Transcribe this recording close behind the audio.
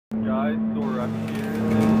Noise store up here,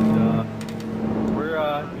 and we're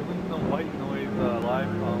doing some white noise live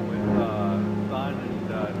comm with Son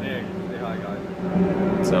and Nick. Say hi, guys.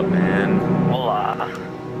 What's up, man? Hola.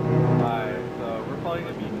 Hi. So we're probably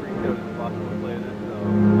gonna be freaked out as possible to play this. So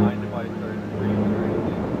mind if I start screaming or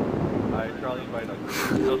anything? Charlie invite us.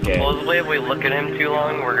 So supposedly, if we look at him too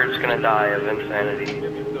long, we're just gonna die of insanity. It's gonna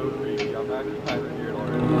be so creepy. I'm actually kind of scared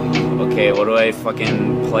already. Okay, what do I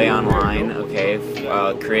fucking play online? Okay,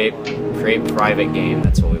 create private game.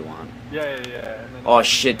 That's what we want. Yeah. And then Oh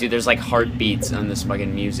shit, dude, there's like heartbeats on this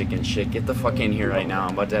fucking music and shit. Get the fuck in here right now.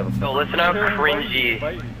 I'm about to have a So listen how cringy,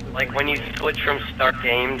 like when you switch from start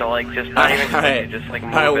game to like just not even Alright, just like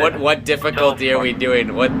move alright, what difficulty are we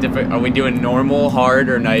doing? Are we doing normal, hard,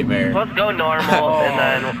 or nightmare? Let's go normal and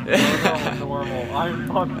then normal. I'm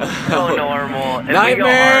fucking go normal. If Nightmare! we go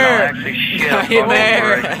hard, I'll actually shit.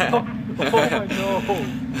 Nightmare! Oh my god.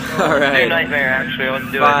 Alright. Do nightmare actually.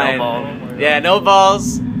 Let's do Fine. it. No balls. Yeah, no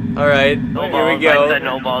balls. Alright, No here balls. we go. I said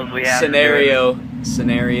no balls. We have Scenario.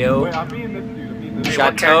 Wait, I'm being this dude.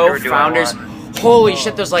 Chateau, Founders. Holy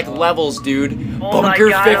shit, there's like levels, dude. Oh Bunker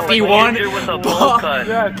my God, 51. Ginger with a bowl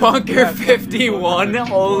cut. Bunker 51.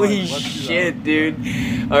 Holy shit, dude.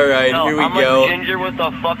 Alright, No, here we I'm go. a ginger with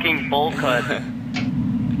a fucking bowl cut.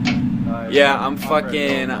 Yeah,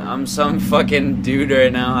 I'm some fucking dude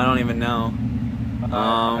right now. I don't even know.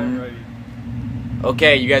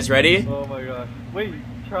 Okay, you guys ready? Oh my gosh. Wait,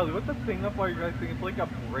 Charlie, what's the thing up while you guys think? It's like a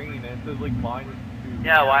brain and it says like -2.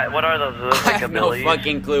 Yeah, why, what are those? Are those I like have no abilities?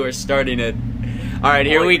 fucking clue. We're starting it. Alright,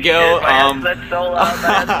 here Holy we go. Shit, my headset's so loud, my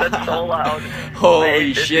headset's so loud. Holy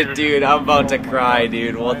Wait, this shit, is- dude. I'm about to cry,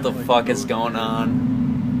 dude. What the fuck is going on?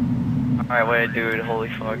 Alright, wait, dude, holy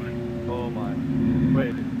fuck. Oh my.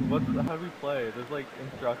 Wait, how do we play? There's like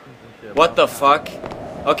instructions and shit. What the fuck?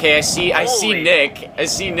 Okay, I see Holy. Nick. I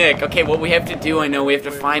see Nick. Okay, what we have to do, I know we have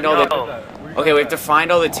to find all the... Okay, we have to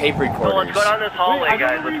find all the tape So recorders. let's go down this hallway,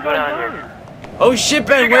 guys. Let's go down here. Oh shit,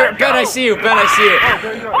 Ben, Ben, I see you. Ben, I see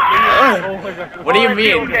you. What do you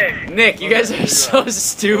mean? Okay. Nick, you guys are so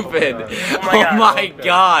stupid. Oh my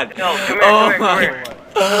God. No, come here, Oh come my. here.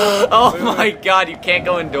 Oh my god, you can't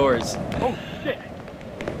go indoors. Oh shit.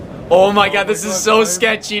 Oh my god, this is so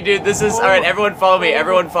sketchy, dude. This is alright, everyone follow me.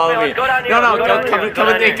 Everyone follow me. Let's go down here, No, let's go down come here,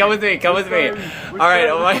 with me, come with me, come with me. Alright,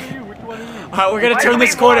 oh my. Alright, we're gonna Why turn do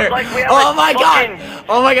this we corner. walk like we have Oh a my god! fucking-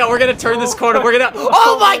 Oh my god, we're gonna turn this corner. We're gonna.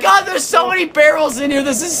 Oh my god, there's so many barrels in here.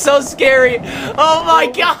 This is so scary. Oh my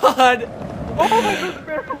god!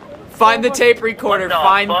 Find the tape recorder.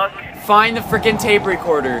 What the fuck? Find the freaking tape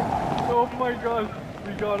recorder. Oh my gosh.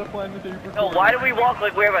 We gotta find the tape recorder. No, why do we walk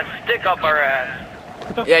like we have a stick up our ass?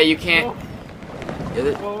 Yeah, you can't.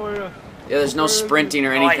 Yeah, Oh yeah. there's no sprinting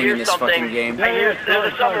or I anything hear in this something. fucking game. I hear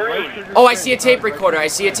there's a submarine. Oh, I see a tape recorder. I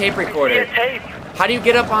see a tape See recorder. a tape. How do you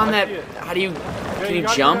get up on that? How do you? Can you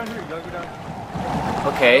jump?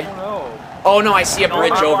 Okay. Oh no, I see a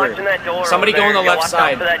bridge I'm over. watching that door Somebody over go on the there. left Watch out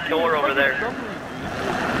side. for that door over there.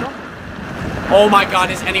 Oh my god,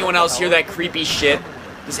 does anyone else hear that creepy shit?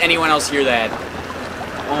 Does anyone else hear that?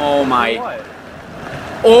 Oh my.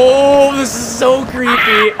 Oh, this is so creepy.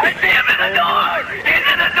 I see him in the door! He's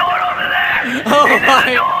in the door over there! Oh He's my.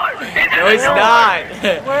 in the door! He's in No, the he's door! not.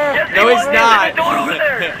 Yes, No, he he's was. not. He's in the door over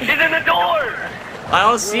there! He's in the door! I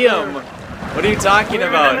don't see him. What are you talking He's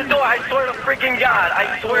in the about? door, I swear to freaking God!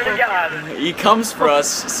 I swear to God! He comes for us,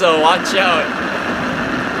 so watch out.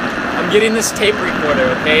 I'm getting this tape recorder,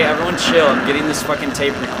 okay? Everyone chill. I'm getting this fucking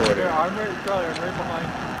tape recorder. I'm right, Charlie, I'm right behind.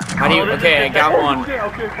 How do you? Okay, I got one. Okay,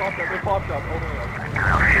 it popped up. Oh my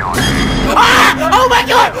god. Ah! Oh my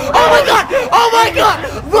god! Oh my god! Oh my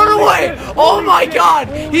god! Run away! Oh my god!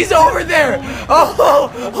 He's over there! Oh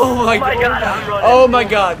my god! I'm running. Oh my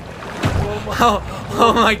god!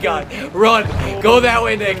 Oh my god! Run! Go that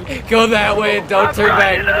way, Nick! Go that way and don't turn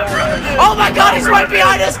back! Oh my god! He's right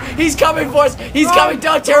behind us! He's coming for us! He's coming!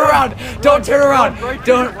 Don't turn around! Don't turn around!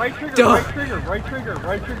 Don't! Right trigger, Don't! right trigger.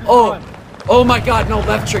 Oh! Oh my god! No!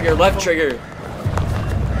 Left trigger! Left trigger!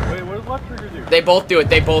 Wait, what does left trigger do? They both do it.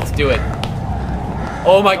 They both do it.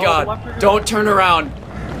 Oh my god. Don't turn around.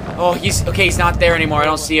 Oh, he's okay. He's not there anymore. I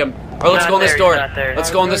don't see him. Or let's go in this door. Let's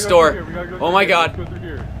go in this door. Oh my god.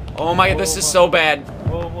 Oh my god. This is so bad.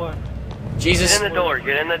 Oh boy. Jesus. Get in the door,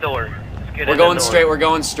 get in the door. We're going straight. We're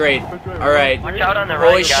going straight. All right. Watch out on the right,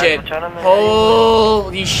 Holy guys. shit. Watch out on the right.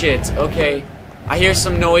 Holy shit. Okay. I hear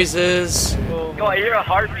some noises. Yo, I hear a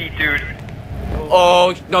heartbeat, dude.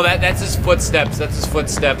 Oh no, that's his footsteps. That's his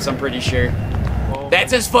footsteps. I'm pretty sure.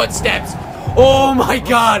 That's his footsteps. Oh my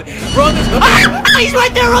god! Run this! Ah! He's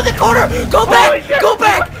right there on the corner! Go back! Go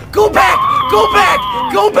back! Go back! Go back!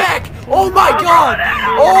 Go back! Oh my god!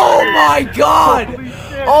 Oh my god!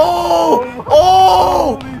 Oh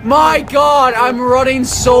My God, I'm running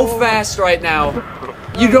so fast right now.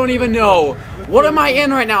 You don't even know. What am I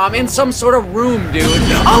in right now? I'm in some sort of room, dude.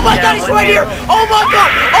 Oh my God, he's right here. Oh my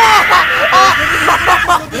God.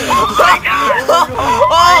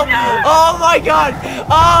 Oh my God.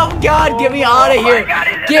 Oh God, get me out of here.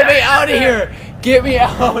 Get me out of here. Get me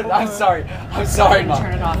out. I'm sorry. I'm sorry, Mom.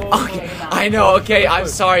 Turn it off. Okay, I know. Okay, I'm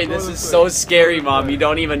sorry. This is so scary, Mom. You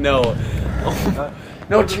don't even know.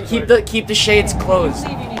 No, keep the shades I closed.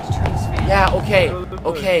 believe you need to turn this fan. Yeah, okay.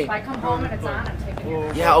 Okay. If I come home and it's on, I'm taking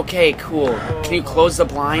your. Yeah, okay, cool. Can you close the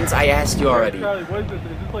blinds? I asked you already. Charlie, what is this? Is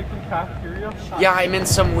this like some cafeteria? Yeah, I'm in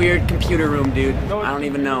some weird computer room, dude. I don't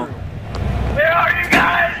even know. Where are you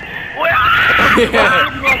guys? Where are you?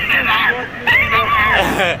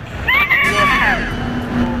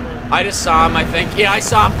 I just saw him, I think. Yeah, I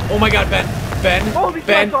saw him. Oh my God, Ben. Ben,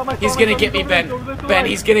 he's gonna get me, Ben. Ben,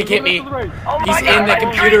 he's gonna get me. He's in the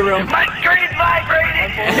computer room. My screen's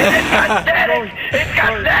vibrating. It's got static. It's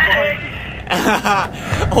got static.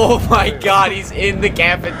 Oh my God, he's in the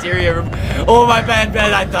cafeteria room. Oh my bad,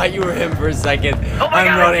 Ben. I thought you were him for a second. Oh my I'm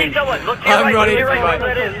God, running. I'm running for my.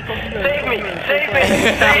 Save me! Save me!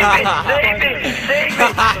 Save me! Save me! Save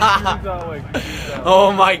me!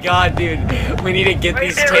 Oh my God, dude. We need to get Right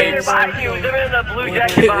these there, right tapes. behind you. They're in the blue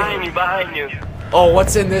jacket behind you. Behind you. Oh,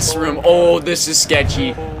 what's in this room? Oh, this is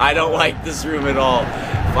sketchy. I don't like this room at all.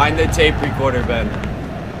 Find the tape recorder, Ben.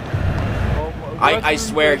 I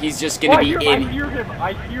swear he's just gonna be in. I hear him.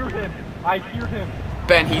 I hear him. I hear him.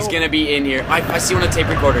 Ben, he's gonna be in here. I see one of the tape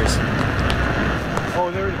recorders. Oh,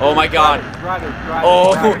 there it is. Oh my God.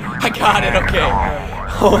 Oh, I got it. Okay.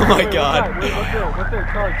 Oh my God. What's there?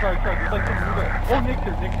 Charlie. There's like some movement. Oh, Nick's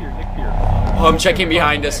here. Oh, I'm checking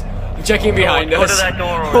behind us. I'm checking behind Go us. to that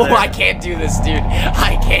door over Oh, there. I can't do this, dude.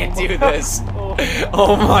 I can't do this.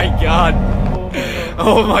 Oh my God.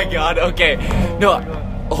 Oh my God. Okay. No.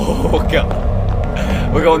 Oh God.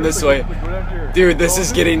 We're going this way. Dude, this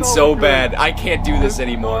is getting so bad. I can't do this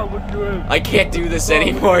anymore. I can't do this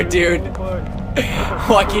anymore, dude.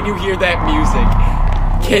 Why can you hear that music?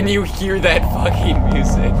 Can you hear that fucking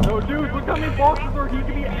music? No, dude, look how many boxes are. He could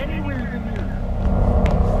be anywhere in here.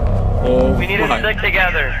 Oh We need to my. stick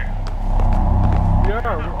together. We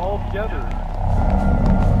are. We're all together.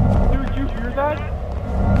 Dude, you hear that?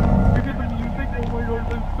 Look at the music. Oh my God,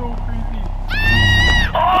 that's so creepy.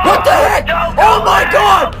 What the heck? Oh my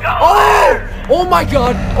God! Oh! Oh my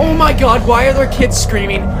God! Oh my God! Why are there kids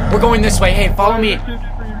screaming? We're going this way. Hey, follow me.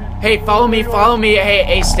 Hey, follow me. Follow me.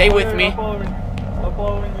 Hey, stay with me. I'm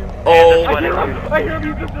following you. Oh. I hear him.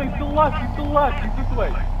 He's this way. He's to the left.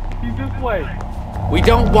 He's this way. We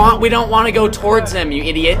don't want to go towards him, you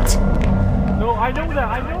idiot. No, I know that.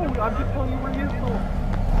 I know. I'm just telling you where he is.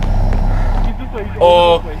 He's this way.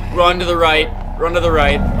 Oh, run to the right. Run to the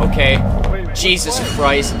right. Okay. Jesus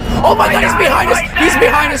Christ. Oh my God, he's behind us. He's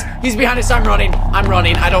behind us. He's behind us. I'm running.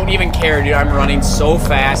 I don't even care, dude. I'm running so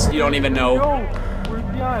fast. You don't even know. Where's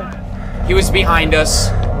behind? He was behind us.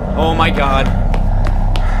 Oh my God.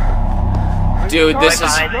 Dude, this is...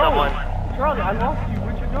 Behind someone. Charlie, I lost you.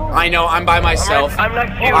 Where'd you go? I know, I'm by myself. I'm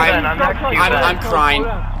next to you, Ben. I'm next to you, Ben. I'm crying.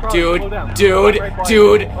 Dude.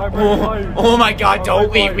 Oh my God,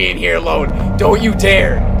 don't leave me in here alone. Don't you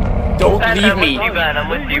dare. Don't leave me. I'm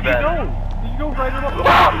with you, Ben. Did you go right or left?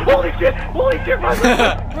 Ah, holy shit!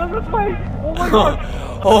 Run this way! Oh my God!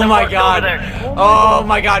 Oh my God. Oh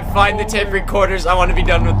my God, find the tape recorders. I want to be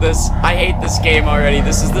done with this. I hate this game already.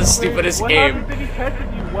 This is the stupidest game.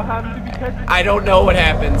 What happens if he catches you? I don't know what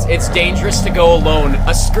happens. It's dangerous to go alone.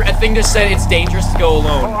 A thing just said it's dangerous to go Oh,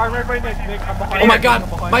 alone. I'm right next to Nick. I'm behind Oh my you. God, I'm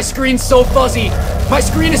behind my you. screen's so fuzzy. My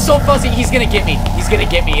screen is so fuzzy. He's gonna get me. He's gonna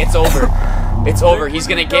get me. It's over. It's over. He's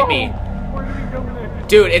gonna get me. Where did he go, Nick?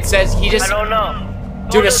 Dude, it says he I just... don't know.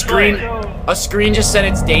 Dude, Go a this way. screen just said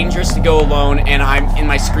it's dangerous to go alone, and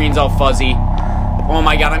my screen's all fuzzy. Oh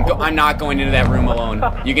my God, I'm not going into that room alone.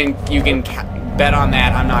 You can bet on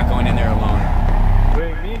that. I'm not going in there alone.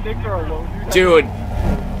 Wait, me and Nick are alone, Dude,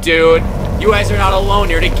 you guys are not alone.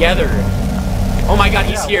 You're together. Oh my God,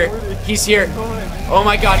 he's here. He's here. Oh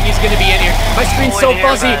my God, he's gonna be in here. My screen's so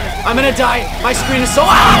fuzzy. I'm gonna die. My screen is so.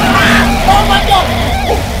 Oh my God!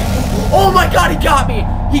 Oh my God, he got me.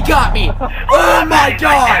 He got me. Oh my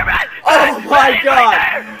God. Oh my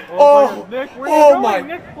God. Oh. Nick, where are you Oh going? my.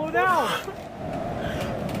 Nick, slow down.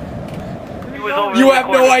 You have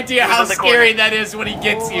no idea how scary that is when he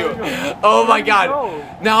gets you. Oh my God.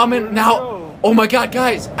 Now I'm in. Now. Oh my God,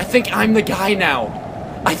 guys. I think I'm the guy now.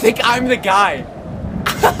 I think I'm the guy.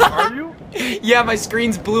 Are you? Yeah, my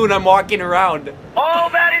screen's blue and I'm walking around. Oh,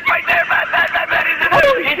 man, he's right there, Ben, he's in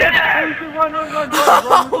there. He's in there.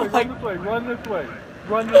 Run this way.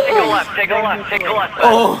 Run this Take a way. left, take a Run left, this take a way. left.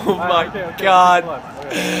 Oh my Okay, God. take left.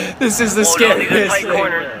 Okay. This is the Oh, no, these are scariest tight thing.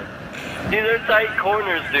 corners. These are tight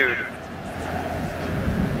corners, dude.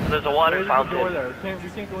 There's a water There's a door fountain. there. We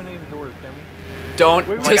can't go in any of the doors, can we? Don't,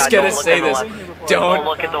 Oh my just God, gonna don't look say at the this. left. Don't. Don't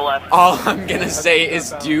look at the left. All I'm gonna say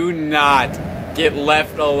is do not get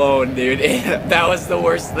left alone, dude. That was the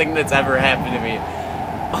worst thing that's ever happened to me.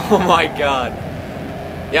 Oh my God.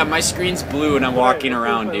 Yeah, my screen's blue and I'm walking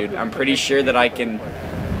around, dude. I'm pretty sure that I can...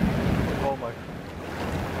 Oh my.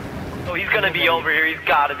 Oh, he's gonna be over here. He's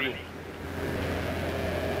gotta be.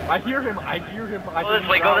 I hear him. I hear him. Go this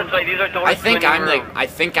way. Go this way. These are doors. I think to a new I'm room. the... I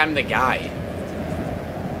think I'm the guy.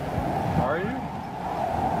 Are you?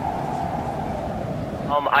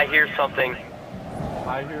 I hear something.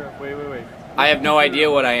 I hear him. Wait. I have no idea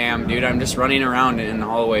what I am, dude. I'm just running around in the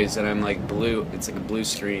hallways and I'm like blue. It's like a blue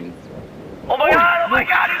screen. Oh my God! Oh my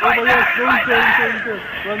God! He's right there! He's right there!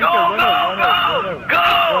 Run Go,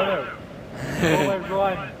 go,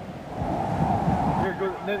 Run. Here, go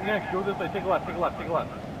next. Go this way. Take a left.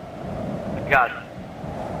 God.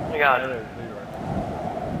 Oh my God. There you are.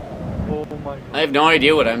 Oh my God. I have no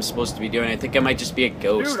idea what I'm supposed to be doing. I think I might just be a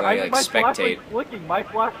ghost. Dude, I like my spectate. flashlight's flicking. My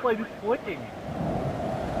flashlight is flicking.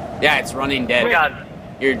 Yeah, it's running dead. Oh my God.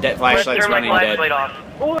 Your flashlight's Turn my running dead. flashlight off.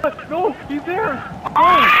 Oh, no, he's there.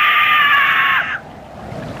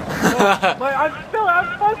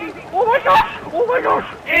 I'm fuzzy. Oh my gosh.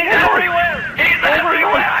 He's everywhere! He's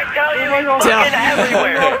everywhere! I tell you, he's fucking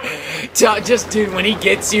everywhere! Just, dude, when he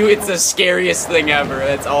gets you, it's the scariest thing ever.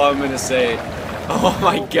 That's all I'm gonna say. Oh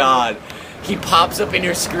my God. He pops up in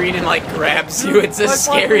your screen and like grabs you. It's the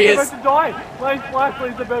scariest. My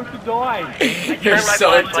flashlight's about to die. You're Turn my so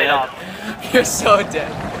flashlight dead. off. You're so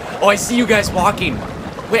dead. Oh, I see you guys walking.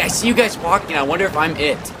 Wait, I see you guys walking. I wonder if I'm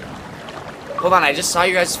it. Hold on, I just saw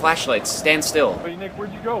your guys' flashlights. Stand still. Wait, Nick,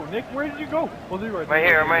 where'd you go? Where did you go? Well, there you are. Right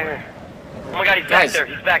here, I'm right here. Oh my God, he's Guys. back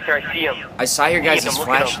there. He's back there. I see him. I saw your guys' Look at him.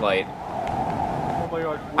 flashlight. Oh my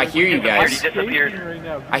God. I hear you guys. He disappeared.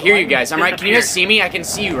 I hear you guys. I'm right. Can you guys see me? I can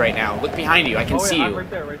see you right now. Look behind you. I can see I'm you. right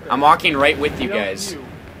there. I'm walking right with you guys.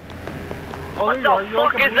 Oh, What there you are. the You're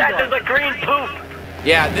fuck like a is that? blue There's a green poop!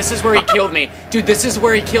 Yeah, this is where he killed me. Dude, this is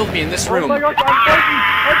where he killed me, in this Oh room. my God, I'm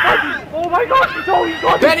fuzzy. Oh my God, no, he's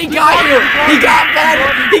got Ben, he got you! He got Ben!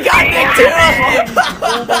 He got Nick too!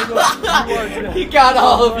 Oh my God, you are dead. He got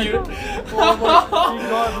all of you. Oh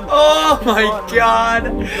Oh my God.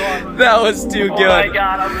 That was too Oh my good.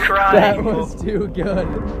 God, I'm That crying. was too good.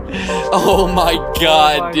 Oh my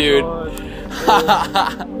God, dude.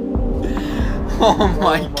 Oh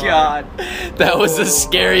my God. That was the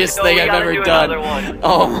scariest No, thing we I've gotta ever do done. another one.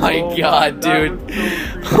 Oh my God, dude.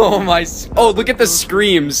 Oh my. Oh, look at the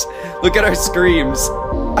screams. Look at our screams.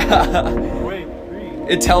 Wait, three.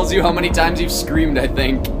 It tells you how many times you've screamed, I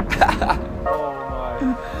think. Oh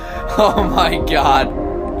my. Oh my God.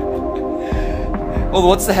 Well,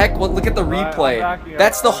 what's the heck? Well, look at the I'm replay. backing up.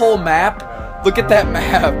 That's the whole map. Look at that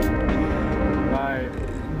map. Right.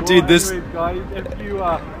 Dude, Well, this- anyways, guys, if you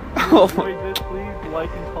Oh enjoyed this, please like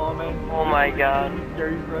and comment. Oh my God. It's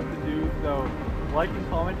scary for us to do, so like and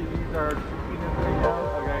comment if you are tweeting us right now.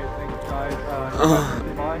 Okay, thanks guys.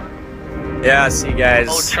 Bye. Yeah, see you guys.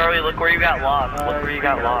 Oh, Charlie, look where you got lost. Look where you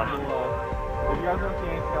got lost. If you guys want to see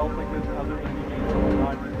anything else like this other than the games going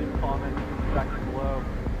on, just leave a comment section below.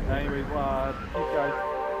 Anyways, peace guys.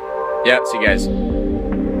 Yeah, see you guys.